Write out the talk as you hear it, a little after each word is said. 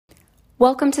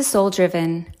Welcome to Soul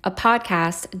Driven, a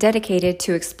podcast dedicated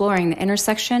to exploring the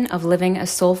intersection of living a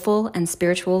soulful and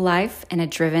spiritual life in a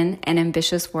driven and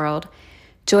ambitious world.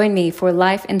 Join me for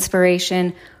life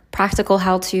inspiration, practical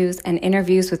how-tos, and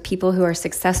interviews with people who are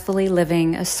successfully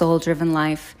living a soul-driven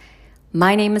life.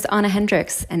 My name is Anna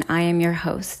Hendricks, and I am your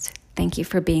host. Thank you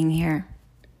for being here.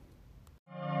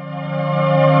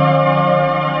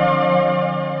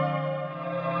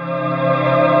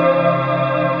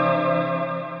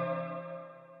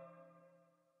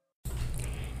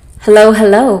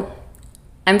 Hello.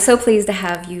 I'm so pleased to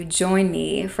have you join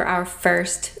me for our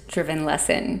first Driven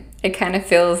lesson. It kind of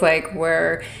feels like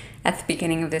we're at the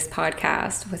beginning of this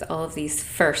podcast with all of these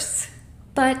firsts,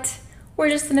 but we're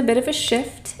just in a bit of a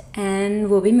shift and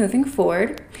we'll be moving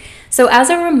forward. So as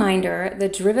a reminder, the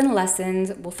Driven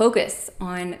lessons will focus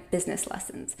on business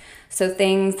lessons. So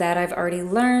things that I've already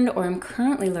learned or am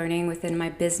currently learning within my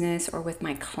business or with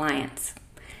my clients.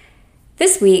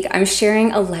 This week, I'm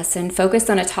sharing a lesson focused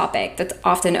on a topic that's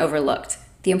often overlooked,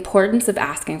 the importance of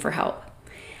asking for help.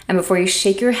 And before you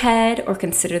shake your head or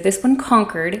consider this one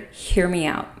conquered, hear me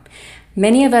out.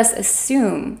 Many of us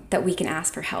assume that we can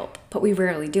ask for help, but we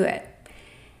rarely do it.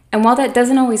 And while that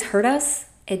doesn't always hurt us,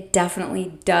 it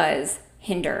definitely does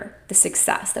hinder the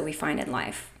success that we find in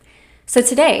life. So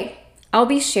today, I'll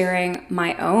be sharing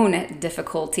my own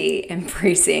difficulty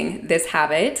embracing this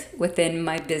habit within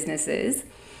my businesses.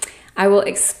 I will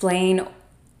explain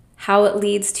how it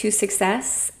leads to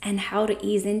success and how to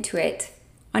ease into it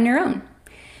on your own.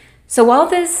 So while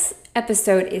this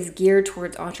episode is geared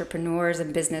towards entrepreneurs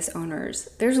and business owners,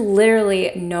 there's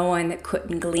literally no one that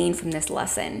couldn't glean from this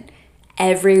lesson.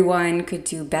 Everyone could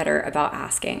do better about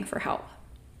asking for help.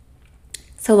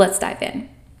 So let's dive in.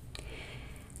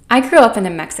 I grew up in a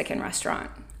Mexican restaurant,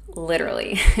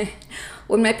 literally.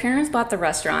 When my parents bought the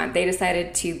restaurant, they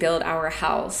decided to build our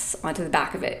house onto the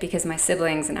back of it because my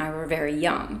siblings and I were very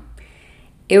young.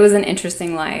 It was an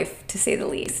interesting life, to say the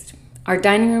least. Our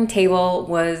dining room table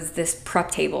was this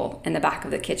prep table in the back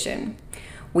of the kitchen.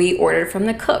 We ordered from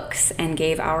the cooks and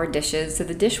gave our dishes to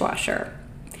the dishwasher.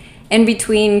 In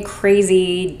between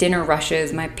crazy dinner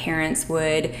rushes, my parents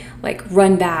would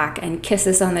run back and kiss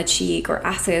us on the cheek or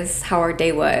ask us how our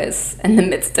day was in the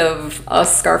midst of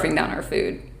us scarfing down our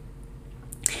food.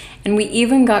 And we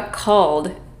even got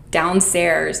called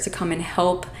downstairs to come and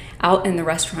help out in the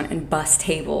restaurant and bus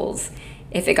tables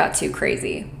if it got too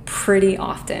crazy, pretty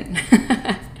often.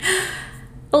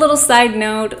 A little side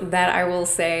note that I will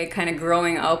say, kind of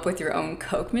growing up with your own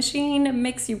Coke machine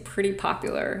makes you pretty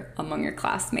popular among your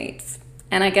classmates.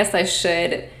 And I guess I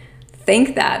should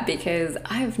thank that because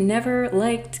I've never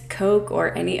liked Coke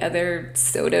or any other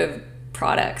soda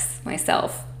products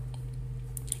myself.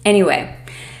 Anyway,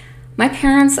 my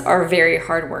parents are very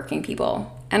hardworking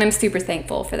people, and I'm super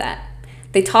thankful for that.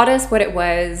 They taught us what it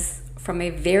was from a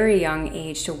very young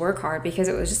age to work hard because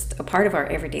it was just a part of our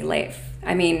everyday life.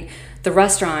 I mean, the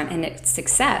restaurant and its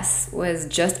success was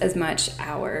just as much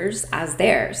ours as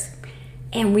theirs.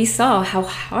 And we saw how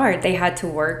hard they had to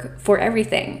work for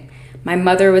everything. My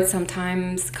mother would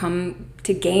sometimes come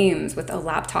to games with a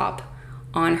laptop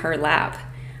on her lap.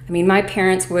 I mean, my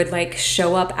parents would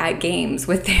show up at games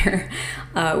with their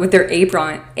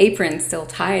apron still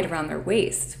tied around their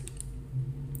waist.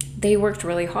 They worked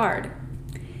really hard.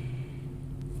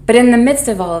 But in the midst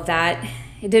of all of that,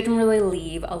 it didn't really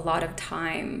leave a lot of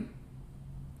time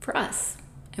for us.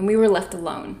 And we were left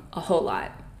alone a whole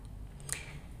lot.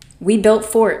 We built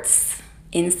forts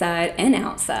inside and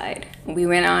outside. We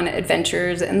went on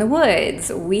adventures in the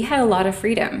woods. We had a lot of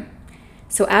freedom.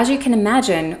 So as you can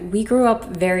imagine, we grew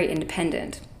up very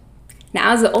independent.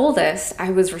 Now, as the oldest, I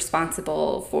was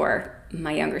responsible for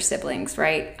my younger siblings,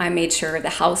 right? I made sure the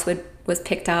house was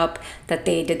picked up, that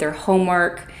they did their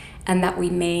homework, and that we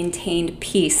maintained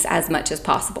peace as much as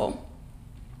possible.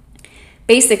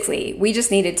 Basically, we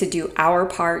just needed to do our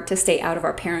part to stay out of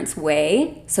our parents'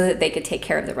 way so that they could take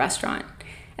care of the restaurant.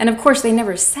 And of course, they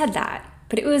never said that,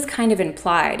 but it was kind of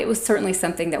implied. It was certainly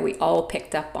something that we all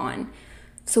picked up on.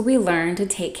 So we learned to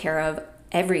take care of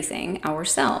everything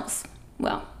ourselves.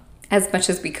 Well, as much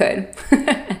as we could.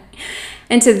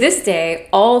 And to this day,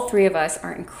 all three of us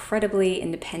are incredibly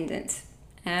independent,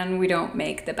 and we don't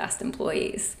make the best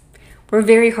employees. We're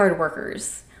very hard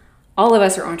workers. All of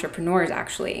us are entrepreneurs,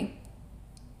 actually.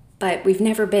 But we've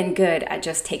never been good at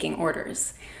just taking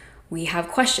orders. We have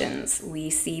questions. We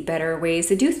see better ways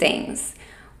to do things.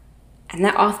 And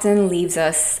that often leaves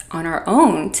us on our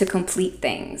own to complete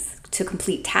things, to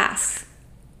complete tasks.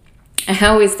 I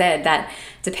always said that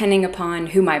depending upon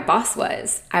who my boss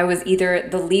was, I was either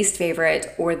the least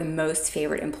favorite or the most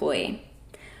favorite employee.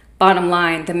 Bottom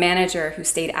line, the manager who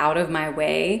stayed out of my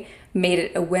way made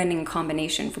it a winning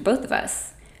combination for both of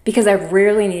us because I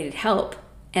rarely needed help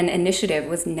and initiative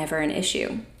was never an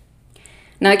issue.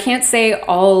 Now, I can't say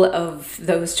all of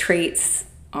those traits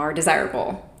are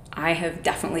desirable. I have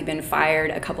definitely been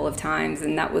fired a couple of times,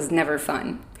 and that was never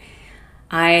fun.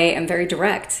 I am very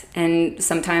direct, and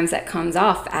sometimes that comes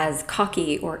off as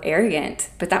cocky or arrogant,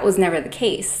 but that was never the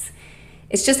case.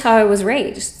 It's just how I was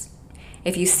raised.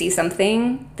 If you see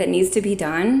something that needs to be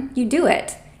done, you do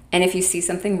it. And if you see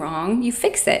something wrong, you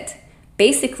fix it.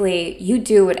 Basically, you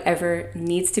do whatever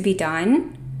needs to be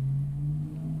done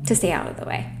to stay out of the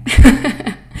way.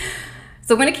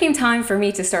 So when it came time for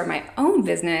me to start my own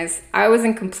business, I was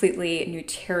in completely new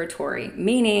territory,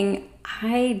 meaning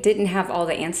I didn't have all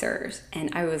the answers, and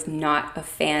I was not a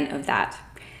fan of that.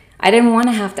 I didn't want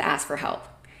to have to ask for help.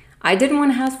 I didn't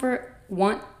want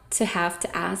to have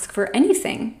to ask for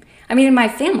anything. I mean, in my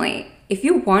family, if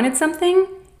you wanted something,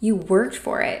 you worked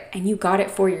for it and you got it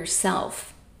for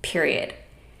yourself, period.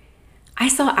 I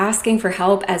saw asking for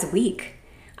help as weak.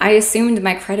 I assumed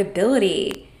my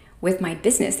credibility with my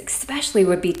business, especially,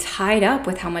 would be tied up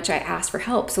with how much I asked for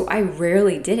help, so I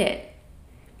rarely did it.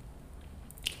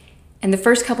 And the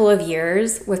first couple of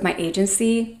years with my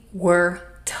agency were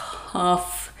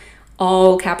tough,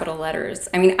 all capital letters.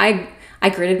 I mean, I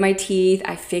gritted my teeth,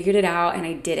 I figured it out, and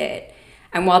I did it.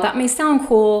 And while that may sound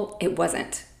cool, it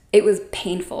wasn't. It was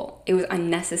painful, it was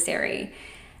unnecessary,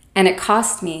 and it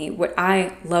cost me what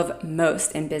I love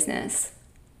most in business,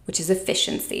 which is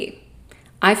efficiency.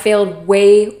 I failed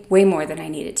way more than I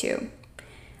needed to.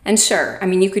 And sure, I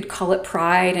mean, you could call it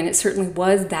pride, and it certainly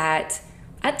was that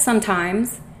at some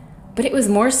times, but it was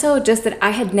more so just that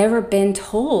I had never been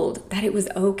told that it was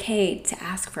okay to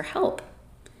ask for help.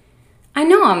 I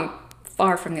know I'm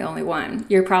far from the only one.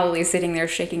 You're probably sitting there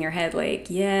shaking your head like,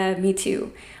 yeah, me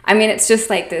too. I mean, it's just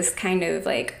like this kind of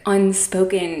like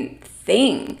unspoken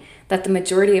thing that the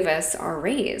majority of us are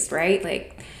raised, right?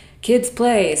 Like, kids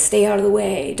play, stay out of the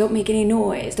way, don't make any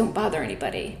noise, don't bother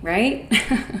anybody, right?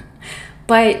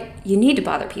 But you need to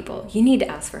bother people. You need to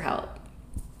ask for help.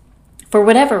 For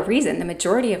whatever reason, the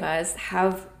majority of us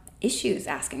have issues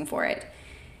asking for it.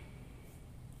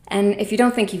 And if you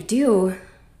don't think you do,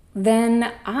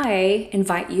 then I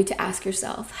invite you to ask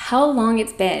yourself how long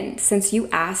it's been since you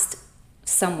asked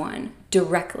someone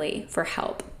directly for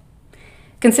help.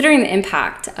 Considering the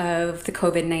impact of the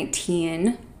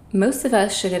COVID-19, most of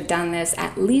us should have done this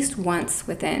at least once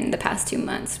within the past 2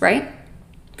 months, right?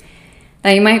 Now,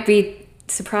 you might be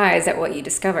surprised at what you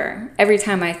discover. Every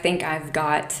time I think I've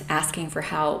got asking for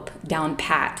help down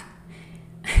pat,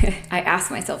 I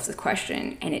ask myself this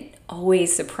question, and it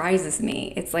always surprises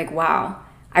me. It's like, wow,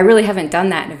 I really haven't done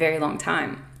that in a very long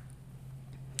time.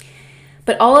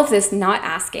 But all of this not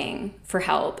asking for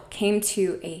help came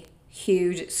to a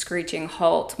huge screeching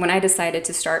halt when I decided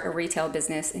to start a retail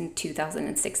business in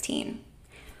 2016.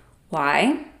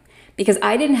 Why? Because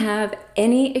I didn't have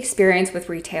any experience with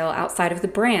retail outside of the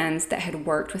brands that had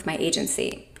worked with my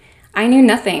agency. I knew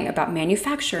nothing about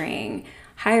manufacturing,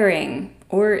 hiring,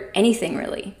 or anything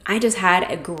really. I just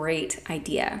had a great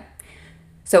idea.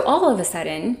 So all of a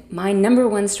sudden, my number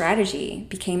one strategy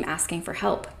became asking for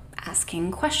help.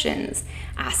 Asking questions,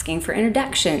 asking for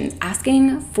introductions,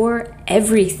 asking for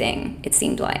everything, it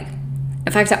seemed like.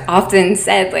 In fact, I often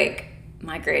said, like,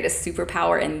 my greatest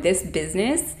superpower in this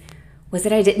business was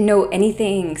that I didn't know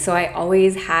anything, so I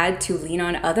always had to lean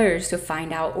on others to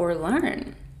find out or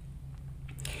learn.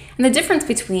 And the difference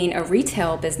between a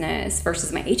retail business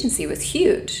versus my agency was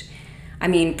huge. I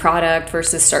mean, product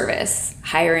versus service,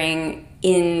 hiring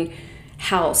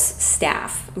in-house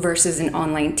staff versus an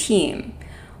online team.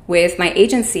 With my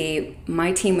agency,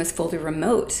 my team was fully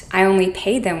remote. I only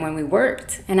paid them when we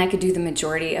worked, and I could do the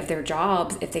majority of their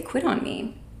jobs if they quit on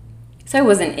me. So I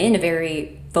wasn't in a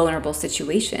very vulnerable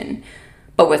situation.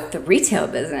 But with the retail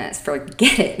business,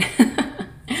 forget it.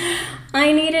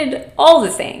 I needed all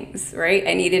the things, right?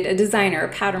 I needed a designer, a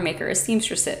pattern maker, a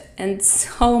seamstress, and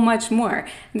so much more.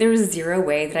 There was zero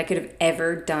way that I could have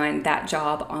ever done that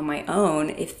job on my own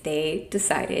if they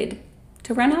decided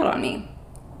to run out on me.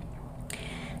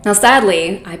 Now,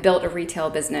 sadly, I built a retail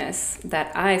business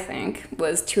that I think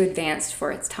was too advanced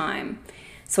for its time.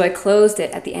 So I closed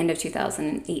it at the end of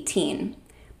 2018.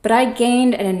 But I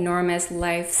gained an enormous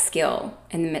life skill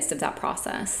in the midst of that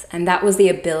process, and that was the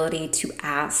ability to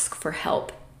ask for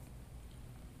help.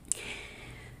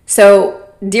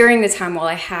 So during the time while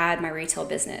I had my retail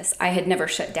business, I had never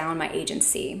shut down my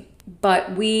agency,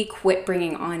 but we quit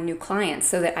bringing on new clients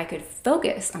so that I could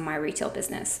focus on my retail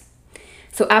business.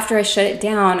 So after I shut it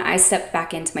down, I stepped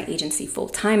back into my agency full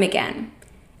time again.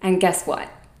 And guess what?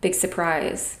 Big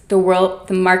surprise. The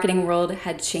marketing world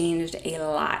had changed a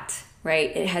lot.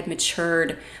 right? It had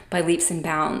matured by leaps and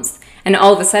bounds. And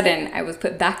all of a sudden, I was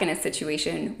put back in a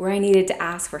situation where I needed to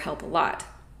ask for help a lot.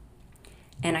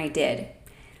 And I did.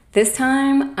 This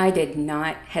time, I did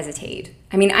not hesitate.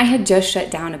 I mean, I had just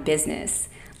shut down a business,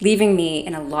 leaving me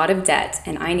in a lot of debt,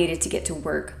 and I needed to get to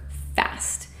work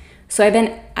fast. So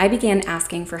I began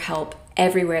asking for help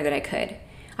everywhere that I could.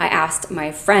 I asked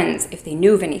my friends if they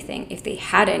knew of anything, if they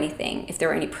had anything, if there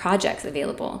were any projects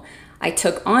available. I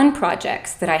took on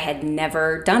projects that I had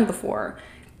never done before.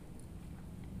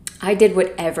 I did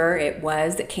whatever it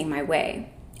was that came my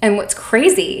way. And what's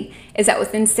crazy is that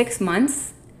within 6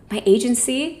 months, my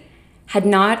agency had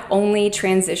not only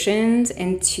transitioned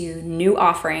into new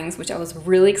offerings, which I was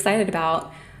really excited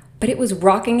about, but it was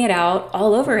rocking it out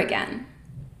all over again.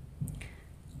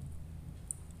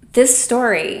 This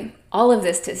story, all of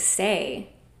this to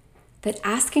say that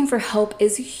asking for help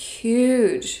is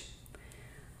huge.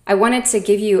 I wanted to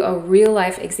give you a real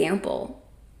life example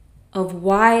of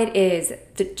why it is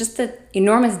just the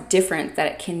enormous difference that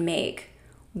it can make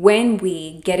when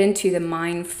we get into the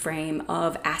mind frame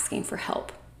of asking for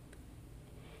help.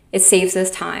 It saves us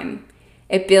time.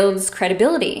 It builds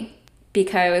credibility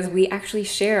because we actually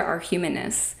share our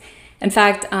humanness. In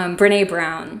fact, Brené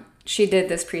Brown, she did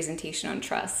this presentation on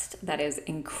trust that is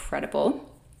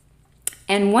incredible.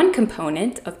 And one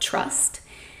component of trust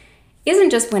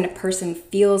isn't just when a person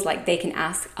feels like they can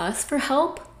ask us for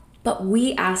help, but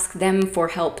we ask them for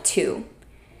help too.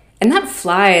 And that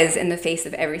flies in the face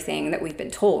of everything that we've been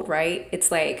told, right?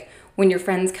 It's like when your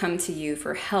friends come to you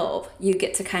for help, you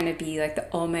get to kind of be like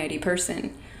the almighty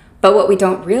person. But what we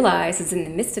don't realize is in the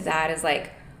midst of that is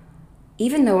like,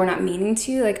 even though we're not meaning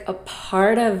to, like a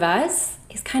part of us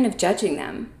is kind of judging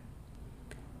them.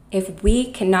 If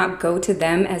we cannot go to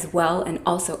them as well and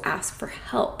also ask for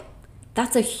help,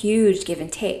 that's a huge give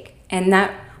and take. And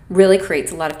that really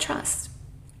creates a lot of trust.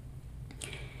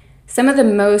 Some of the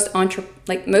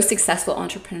most successful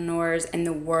entrepreneurs in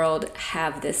the world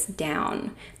have this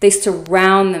down. They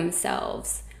surround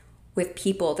themselves with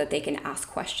people that they can ask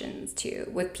questions to,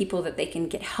 with people that they can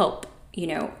get help,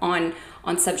 on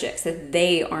subjects that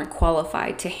they aren't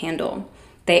qualified to handle.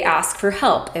 They ask for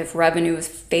help if revenue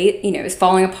is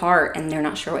falling apart and they're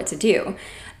not sure what to do.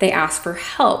 They ask for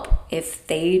help if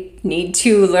they need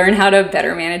to learn how to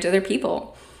better manage other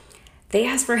people. They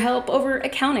ask for help over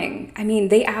accounting. I mean,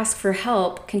 they ask for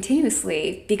help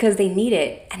continuously because they need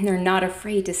it and they're not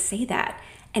afraid to say that.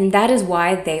 And that is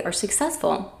why they are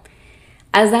successful.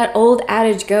 As that old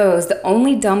adage goes, the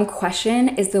only dumb question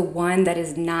is the one that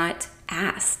is not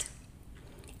asked.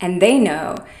 And they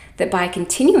know that by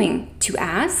continuing to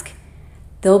ask,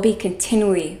 they'll be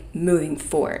continually moving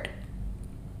forward.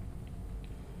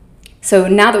 So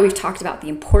now that we've talked about the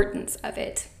importance of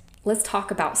it, let's talk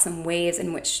about some ways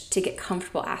in which to get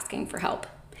comfortable asking for help.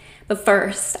 But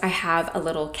first, I have a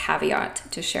little caveat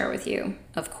to share with you,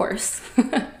 of course.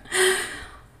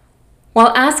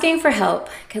 While asking for help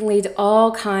can lead to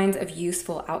all kinds of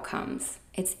useful outcomes,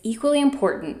 it's equally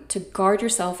important to guard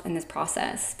yourself in this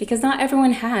process because not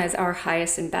everyone has our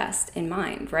highest and best in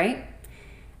mind, right?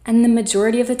 And the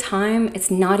majority of the time,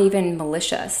 it's not even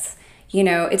malicious.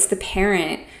 It's the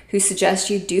parent who suggests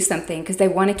you do something because they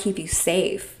want to keep you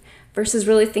safe versus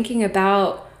really thinking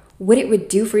about what it would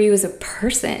do for you as a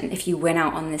person if you went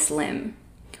out on this limb,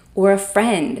 or a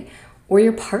friend, or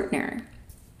your partner.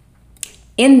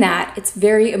 In that, it's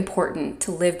very important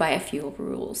to live by a few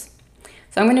rules.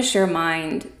 So I'm going to share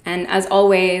mine, and as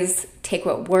always, take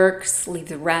what works, leave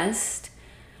the rest.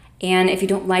 And if you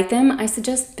don't like them, I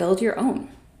suggest build your own.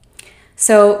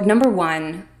 So number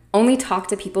one, only talk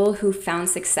to people who found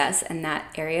success in that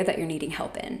area that you're needing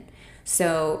help in.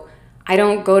 So I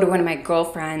don't go to one of my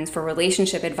girlfriends for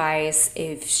relationship advice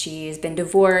if she's been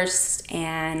divorced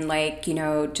and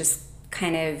just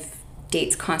kind of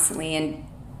dates constantly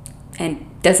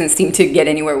and doesn't seem to get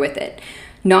anywhere with it.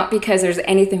 Not because there's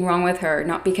anything wrong with her,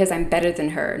 not because I'm better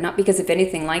than her, not because of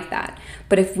anything like that.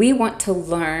 But if we want to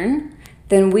learn,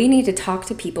 then we need to talk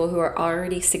to people who are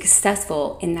already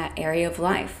successful in that area of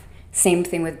life. Same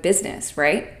thing with business,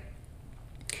 right?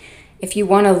 If you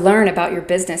want to learn about your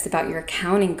business, about your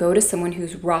accounting, go to someone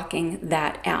who's rocking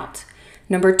that out.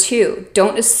 Number two,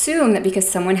 don't assume that because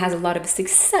someone has a lot of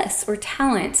success or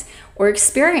talent or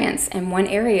experience in one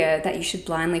area that you should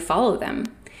blindly follow them.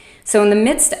 So in the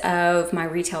midst of my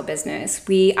retail business,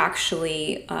 we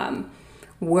actually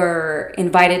were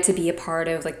invited to be a part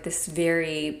of this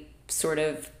very sort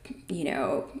of,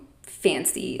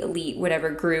 fancy, elite, whatever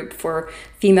group for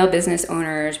female business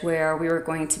owners where we were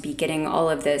going to be getting all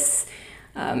of this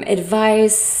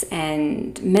advice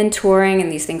and mentoring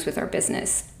and these things with our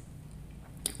business.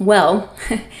 Well,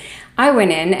 I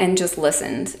went in and just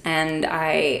listened, and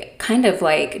I kind of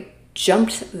like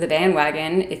jumped the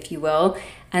bandwagon, if you will,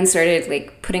 and started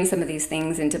like putting some of these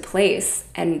things into place.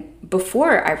 And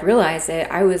before I realized it,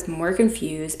 I was more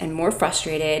confused and more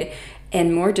frustrated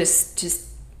and more just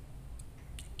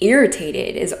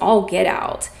irritated as all get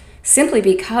out, simply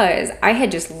because I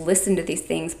had just listened to these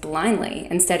things blindly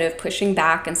instead of pushing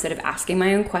back, instead of asking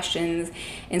my own questions,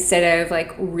 instead of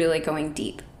like really going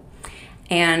deep.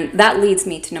 And that leads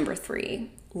me to number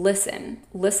 3. Listen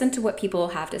to what people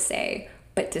have to say,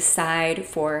 but decide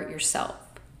for yourself.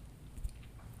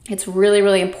 It's really,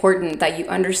 really important that you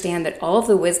understand that all of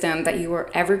the wisdom that you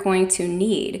are ever going to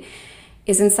need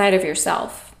is inside of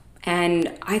yourself.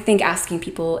 And I think asking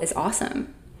people is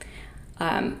awesome.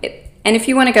 And if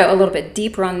you want to go a little bit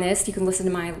deeper on this, you can listen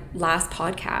to my last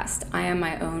podcast, I Am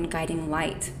My Own Guiding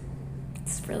Light.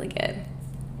 It's really good.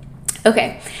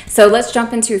 Okay, so let's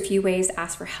jump into a few ways to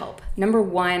ask for help. Number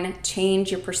 1,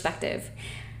 change your perspective.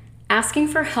 Asking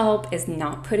for help is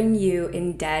not putting you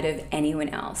in debt of anyone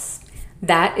else.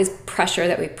 That is pressure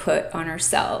that we put on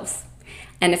ourselves.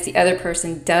 And if the other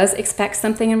person does expect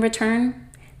something in return,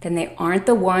 then they aren't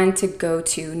the one to go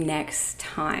to next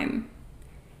time.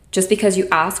 Just because you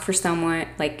ask for someone,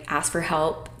 like ask for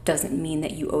help, doesn't mean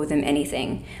that you owe them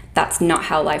anything. That's not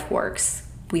how life works.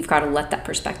 We've got to let that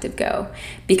perspective go.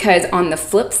 Because on the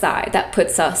flip side, that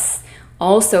puts us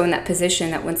also in that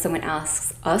position that when someone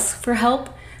asks us for help,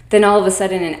 then all of a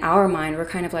sudden in our mind, we're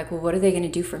kind of like, well, what are they going to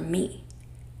do for me?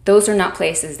 Those are not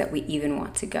places that we even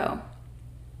want to go.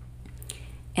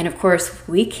 And of course,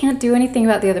 we can't do anything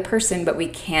about the other person, but we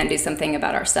can do something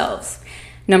about ourselves.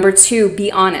 Number 2, be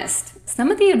honest.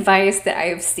 Some of the advice that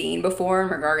I've seen before in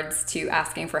regards to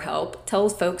asking for help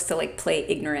tells folks to like play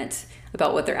ignorant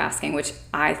about what they're asking, which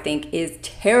I think is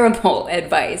terrible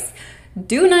advice.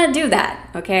 Do not do that,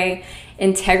 okay?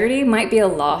 Integrity might be a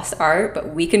lost art,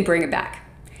 but we can bring it back.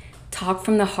 Talk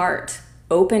from the heart,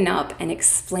 open up, and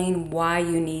explain why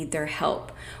you need their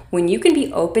help. When you can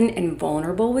be open and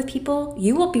vulnerable with people,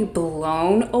 you will be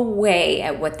blown away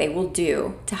at what they will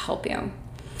do to help you.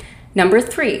 Number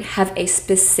 3, have a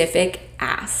specific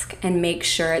ask and make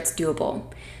sure it's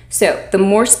doable. So the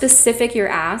more specific your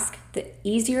ask, the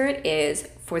easier it is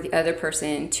for the other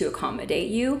person to accommodate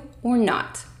you or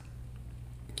not.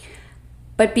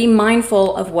 But be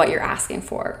mindful of what you're asking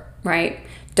for, right?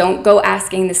 Don't go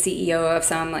asking the CEO of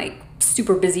some like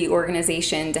super busy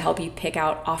organization to help you pick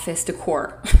out office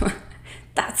decor.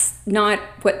 That's not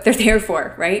what they're there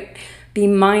for, right? Be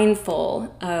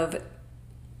mindful of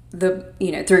the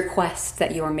requests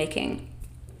that you are making.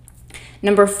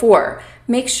 Number 4,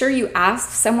 make sure you ask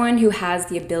someone who has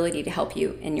the ability to help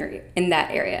you in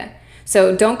that area.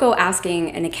 So don't go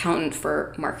asking an accountant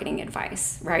for marketing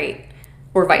advice, right?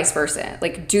 Or vice versa.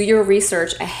 Like, do your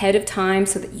research ahead of time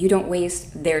so that you don't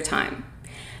waste their time.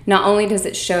 Not only does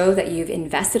it show that you've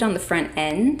invested on the front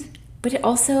end, but it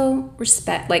also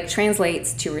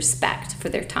translates to respect for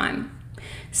their time.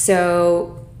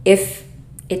 So if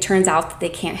it turns out that they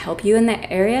can't help you in that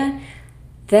area,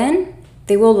 then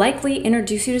they will likely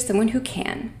introduce you to someone who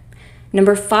can.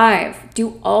 Number 5,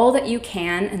 do all that you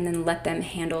can and then let them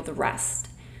handle the rest.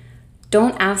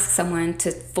 Don't ask someone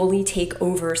to fully take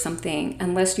over something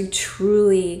unless you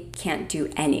truly can't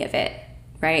do any of it,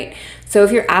 right? So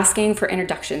if you're asking for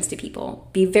introductions to people,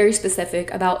 be very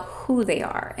specific about who they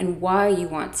are and why you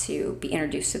want to be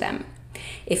introduced to them.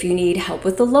 If you need help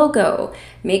with the logo,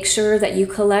 make sure that you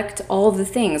collect all of the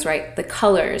things, right? The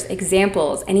colors,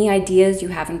 examples, any ideas you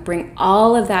have, and bring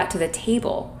all of that to the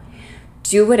table.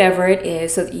 Do whatever it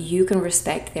is so that you can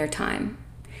respect their time.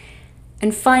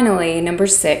 And finally, number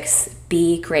 6,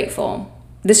 be grateful.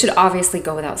 This should obviously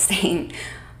go without saying,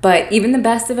 but even the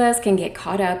best of us can get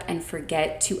caught up and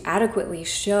forget to adequately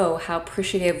show how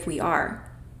appreciative we are.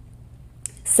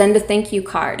 Send a thank you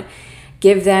card.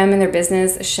 Give them and their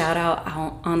business a shout out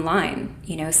online.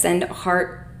 Send a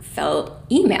heartfelt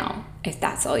email if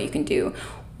that's all you can do.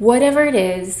 Whatever it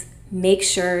is, make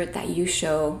sure that you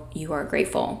show you are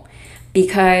grateful,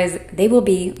 because they will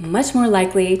be much more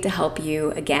likely to help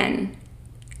you again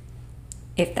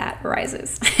if that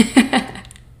arises.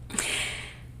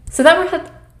 So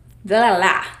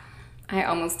I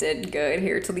almost did good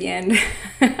here till the end.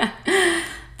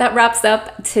 That wraps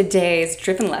up today's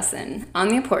driven lesson on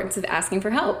the importance of asking for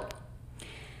help.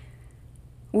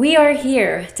 We are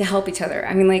here to help each other.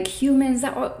 I mean, like humans,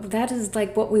 that is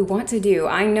like what we want to do.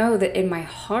 I know that in my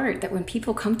heart that when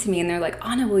people come to me and they're like,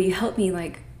 Anna, will you help me?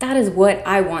 Like, that is what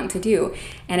I want to do.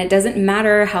 And it doesn't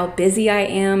matter how busy I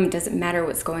am. It doesn't matter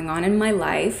what's going on in my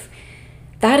life.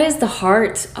 That is the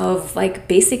heart of like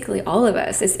basically all of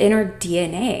us. It's in our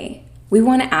DNA. We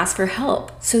want to ask for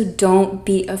help, so don't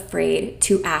be afraid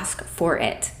to ask for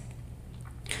it.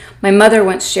 My mother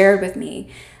once shared with me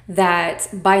that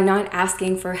by not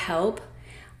asking for help,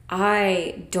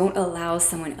 I don't allow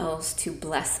someone else to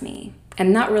bless me.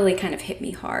 And that really kind of hit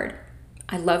me hard.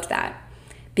 I loved that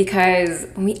because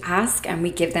when we ask and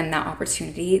we give them that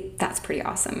opportunity, that's pretty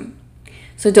awesome.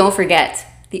 So don't forget,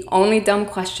 the only dumb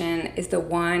question is the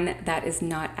one that is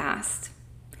not asked.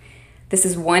 This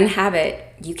is one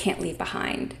habit you can't leave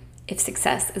behind if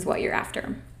success is what you're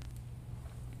after.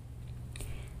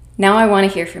 Now I want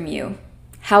to hear from you.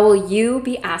 How will you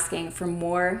be asking for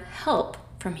more help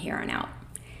from here on out?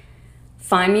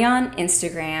 Find me on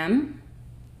Instagram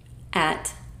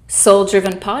at Soul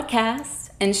Driven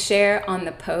Podcast and share on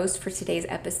the post for today's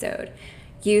episode.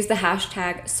 Use the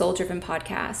hashtag Soul Driven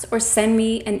Podcast or send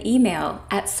me an email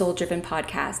at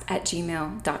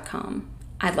souldrivenpodcast@gmail.com.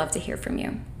 I'd love to hear from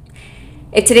you.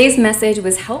 If today's message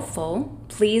was helpful,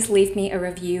 please leave me a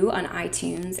review on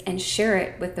iTunes and share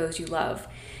it with those you love.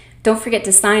 Don't forget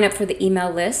to sign up for the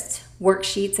email list.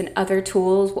 Worksheets and other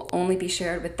tools will only be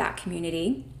shared with that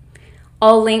community.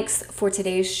 All links for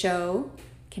today's show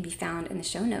can be found in the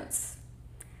show notes.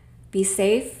 Be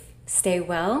safe, stay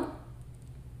well,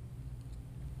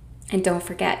 and don't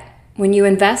forget, when you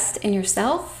invest in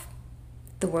yourself,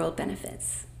 the world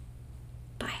benefits.